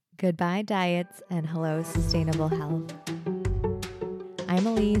Goodbye diets and hello sustainable health. I'm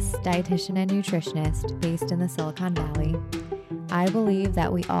Elise, dietitian and nutritionist based in the Silicon Valley. I believe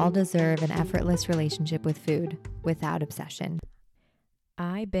that we all deserve an effortless relationship with food without obsession.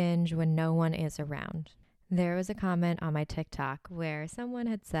 I binge when no one is around. There was a comment on my TikTok where someone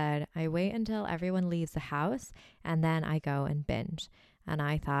had said, I wait until everyone leaves the house and then I go and binge. And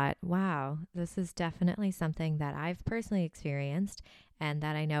I thought, wow, this is definitely something that I've personally experienced and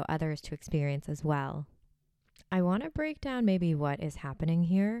that I know others to experience as well. I want to break down maybe what is happening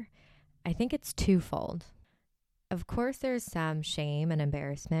here. I think it's twofold. Of course, there's some shame and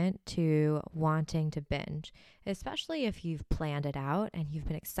embarrassment to wanting to binge, especially if you've planned it out and you've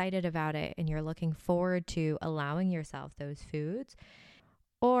been excited about it and you're looking forward to allowing yourself those foods.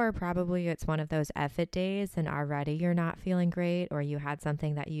 Or probably it's one of those effort days and already you're not feeling great, or you had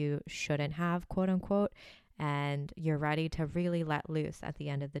something that you shouldn't have, quote unquote, and you're ready to really let loose at the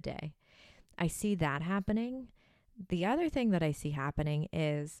end of the day. I see that happening. The other thing that I see happening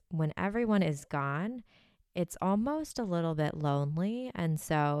is when everyone is gone, it's almost a little bit lonely. And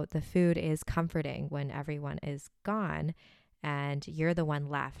so the food is comforting when everyone is gone and you're the one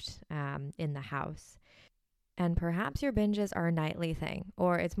left in the house. And perhaps your binges are a nightly thing,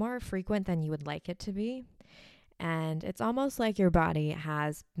 or it's more frequent than you would like it to be. And it's almost like your body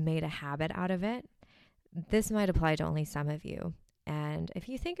has made a habit out of it. This might apply to only some of you. And if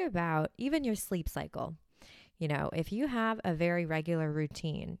you think about even your sleep cycle, if you have a very regular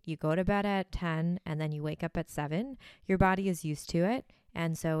routine, you go to bed at 10 and then you wake up at 7, your body is used to it.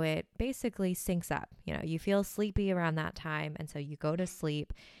 And so it basically syncs up. You feel sleepy around that time. And so you go to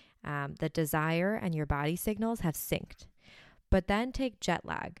sleep. The desire and your body signals have synced. But then take jet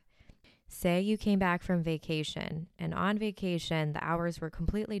lag. Say you came back from vacation, and on vacation, the hours were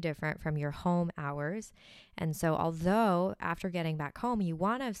completely different from your home hours. And so although after getting back home, you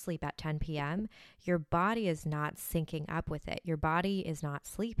want to sleep at 10 p.m., your body is not syncing up with it. Your body is not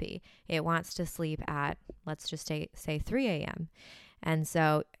sleepy. It wants to sleep at, let's just say 3 a.m. And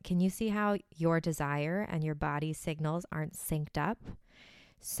so can you see how your desire and your body signals aren't synced up?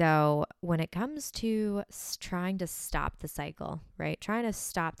 So when it comes to trying to stop the cycle, right? Trying to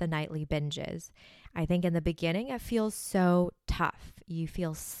stop the nightly binges, I think in the beginning, it feels so tough. You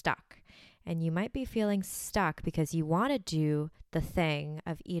feel stuck, and you might be feeling stuck because you want to do the thing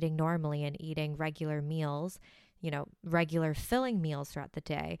of eating normally and eating regular meals, regular filling meals throughout the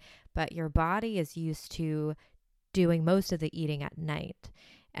day, but your body is used to doing most of the eating at night.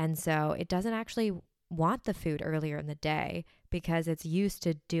 And so it doesn't actually want the food earlier in the day because it's used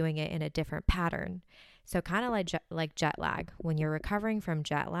to doing it in a different pattern. So kind of like jet lag. When you're recovering from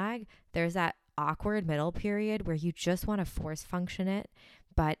jet lag, there's that awkward middle period where you just want to force function it,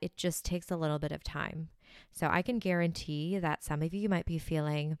 but it just takes a little bit of time. So I can guarantee that some of you might be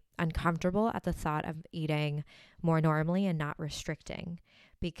feeling uncomfortable at the thought of eating more normally and not restricting,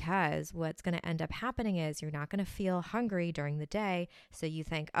 because what's going to end up happening is you're not going to feel hungry during the day. So you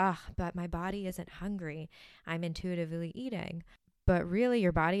think, but my body isn't hungry. I'm intuitively eating. But really,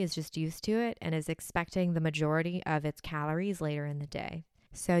 your body is just used to it and is expecting the majority of its calories later in the day.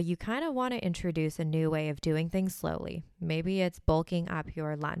 So you kind of want to introduce a new way of doing things slowly. Maybe it's bulking up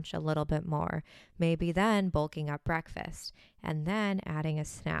your lunch a little bit more. Maybe then bulking up breakfast and then adding a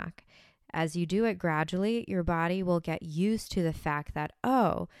snack. As you do it gradually, your body will get used to the fact that,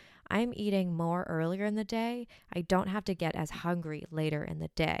 I'm eating more earlier in the day. I don't have to get as hungry later in the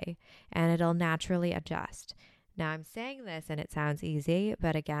day, and it'll naturally adjust. Now, I'm saying this and it sounds easy,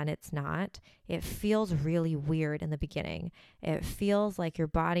 but again, it's not. It feels really weird in the beginning. It feels like your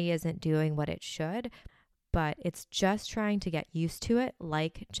body isn't doing what it should, but it's just trying to get used to it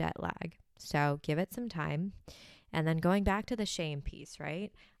like jet lag. So give it some time. And then going back to the shame piece,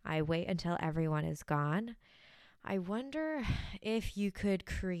 right? I wait until everyone is gone. I wonder if you could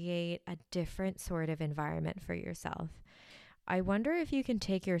create a different sort of environment for yourself. I wonder if you can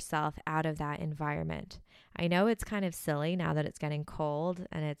take yourself out of that environment. I know it's kind of silly now that it's getting cold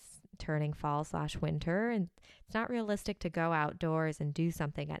and it's turning fall/winter, and it's not realistic to go outdoors and do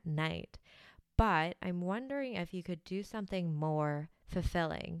something at night. But I'm wondering if you could do something more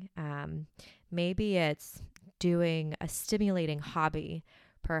fulfilling. Maybe it's doing a stimulating hobby.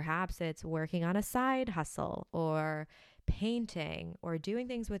 Perhaps it's working on a side hustle or painting or doing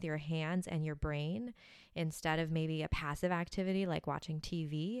things with your hands and your brain instead of maybe a passive activity like watching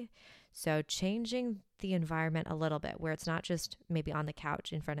TV. So changing the environment a little bit where it's not just maybe on the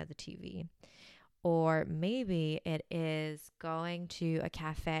couch in front of the TV. Or maybe it is going to a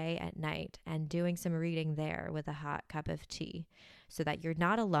cafe at night and doing some reading there with a hot cup of tea so that you're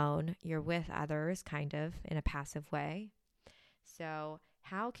not alone, you're with others kind of in a passive way. So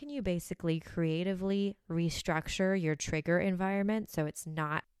how can you basically creatively restructure your trigger environment so it's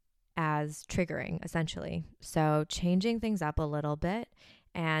not as triggering, essentially? So changing things up a little bit.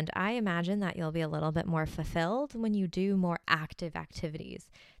 And I imagine that you'll be a little bit more fulfilled when you do more active activities.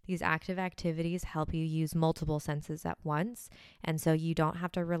 These active activities help you use multiple senses at once. And so you don't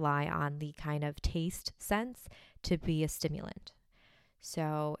have to rely on the kind of taste sense to be a stimulant.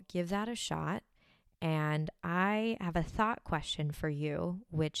 So give that a shot. And I have a thought question for you,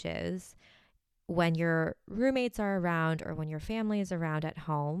 which is, when your roommates are around or when your family is around at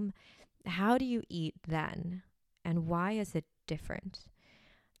home, how do you eat then? And why is it different?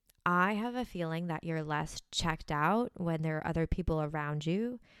 I have a feeling that you're less checked out when there are other people around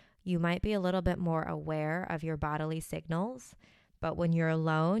you. You might be a little bit more aware of your bodily signals, but when you're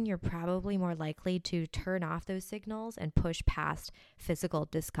alone, you're probably more likely to turn off those signals and push past physical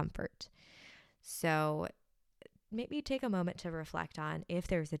discomfort. So maybe take a moment to reflect on if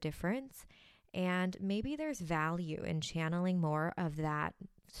there's a difference, and maybe there's value in channeling more of that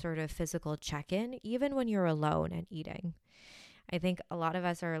sort of physical check-in, even when you're alone and eating. I think a lot of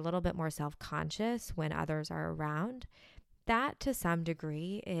us are a little bit more self-conscious when others are around. That, to some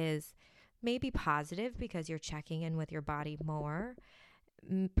degree, is maybe positive because you're checking in with your body more.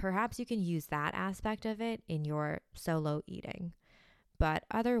 Perhaps you can use that aspect of it in your solo eating. But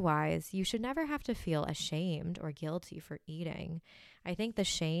otherwise, you should never have to feel ashamed or guilty for eating. I think the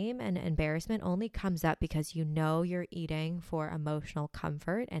shame and embarrassment only comes up because you know you're eating for emotional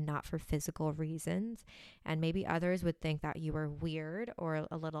comfort and not for physical reasons. And maybe others would think that you were weird or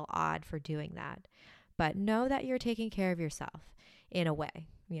a little odd for doing that. But know that you're taking care of yourself in a way.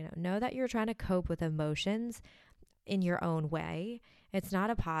 Know that you're trying to cope with emotions in your own way. It's not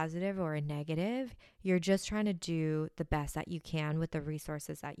a positive or a negative. You're just trying to do the best that you can with the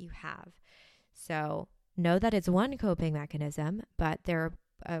resources that you have. So know that it's one coping mechanism, but there are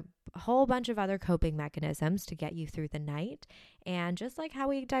a whole bunch of other coping mechanisms to get you through the night. And just like how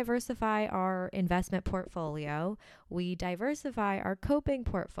we diversify our investment portfolio, we diversify our coping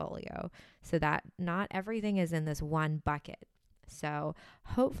portfolio so that not everything is in this one bucket. So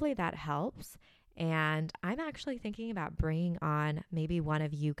hopefully that helps. And I'm actually thinking about bringing on maybe one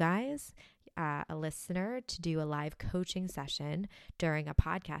of you guys, a listener, to do a live coaching session during a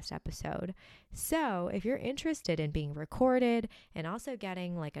podcast episode. So if you're interested in being recorded and also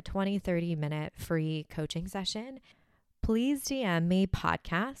getting like a 20-30 minute free coaching session, please DM me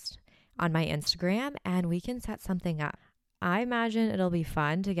podcast on my Instagram and we can set something up. I imagine it'll be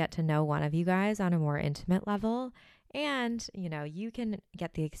fun to get to know one of you guys on a more intimate level. And, you can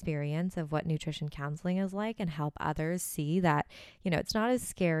get the experience of what nutrition counseling is like and help others see that, it's not as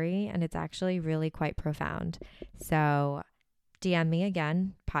scary and it's actually really quite profound. So DM me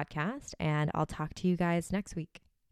again, podcast, and I'll talk to you guys next week.